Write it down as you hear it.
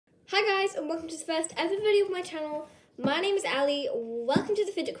Hi guys, and welcome to the first ever video of my channel. My name is Ali. Welcome to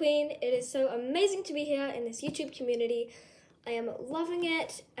the Fidget Queen. It is so amazing to be here in this YouTube community. I am loving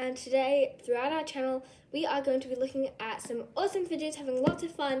it, and today throughout our channel we are going to be looking at some awesome fidgets, having lots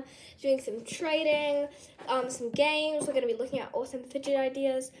of fun, doing some trading, some games. We're going to be looking at awesome fidget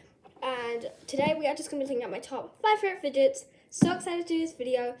ideas, and today we are just going to be looking at my top 5 favorite fidgets. So excited to do this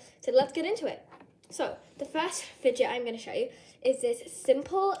video, so let's get into it. So the first fidget I'm going to show you is this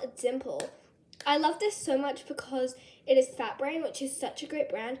Simple Dimple. I love this so much because it is Fat Brain, which is such a great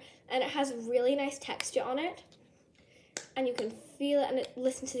brand, and it has really nice texture on it. And you can feel it and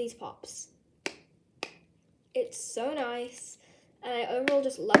listen to these pops. It's so nice, and I overall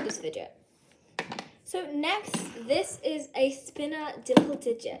just love this fidget. So next, this is a Spinner Dimple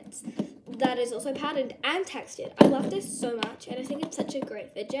Digits that is also patterned and textured. I love this so much, and I think it's such a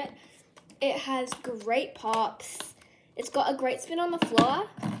great fidget. It has great pops. It's got a great spin on the floor.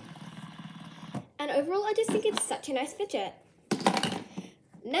 And overall, I just think it's such a nice fidget.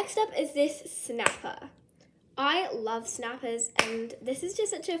 Next up is this Snapper. I love snappers, and this is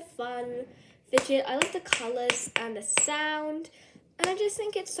just such a fun fidget. I like the colors and the sound, and I just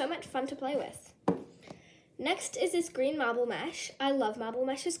think it's so much fun to play with. Next is this green marble mesh. I love marble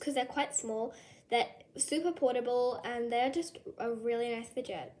meshes because they're quite small, they're super portable, and they're just a really nice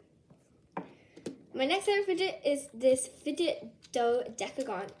fidget. My next favorite fidget is this Fidget Dough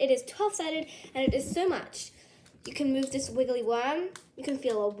Decagon. It is 12-sided, and it is so much. You can move this wiggly worm, you can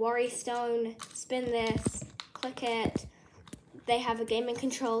feel a worry stone, spin this, click it. They have a gaming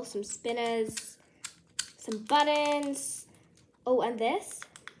control, some spinners, some buttons. Oh, and this.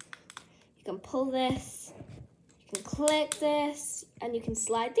 You can pull this, you can click this, and you can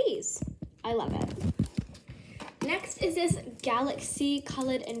slide these. I love it. Next is this Galaxy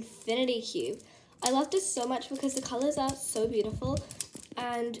Colored Infinity Cube. I love this so much because the colors are so beautiful,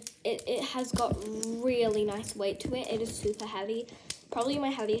 and it has got really nice weight to it. It is super heavy. Probably my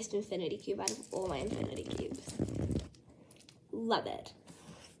heaviest infinity cube out of all my infinity cubes. Love it.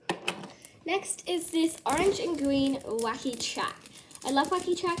 Next is this orange and green Wacky Track. I love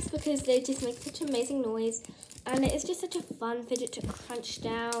Wacky Tracks because they just make such amazing noise, and it is just such a fun fidget to crunch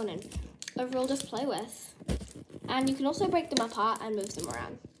down and overall just play with. And you can also break them apart and move them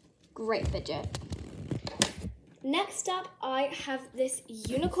around. Great fidget. Next up, I have this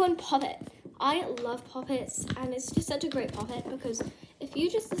Unicorn Poppet. I love poppets, and it's just such a great poppet because if you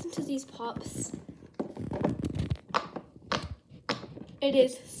just listen to these pops, it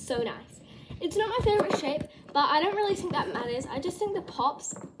is so nice. It's not my favorite shape, but I don't really think that matters. I just think the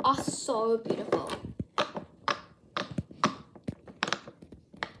pops are so beautiful.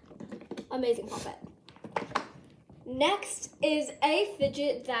 Amazing poppet. Next is a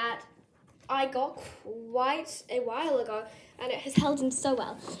fidget that I got quite a while ago, and it has held in so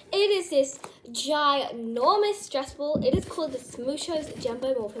well. It is this ginormous stress ball. It is called the Smooshos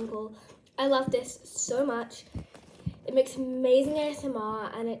Jumbo Morphing Ball. I love this so much. It makes amazing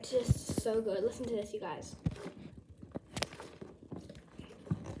ASMR, and it's just so good. Listen to this, you guys.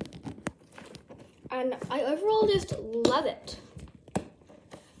 And I overall just love it.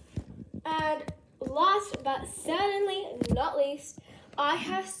 And last but certainly not least, I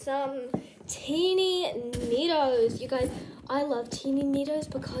have some teeny Neatos. You guys, I love teeny Neatos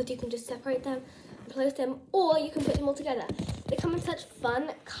because you can just separate them and play with them, or you can put them all together. They come in such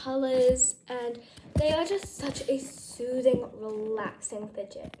fun colors, and they are just such a soothing, relaxing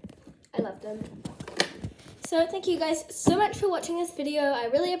fidget. I love them. So thank you guys so much for watching this video. I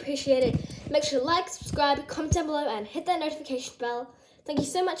really appreciate it. Make sure to like, subscribe, comment down below, and hit that notification bell. Thank you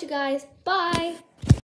so much, you guys. Bye!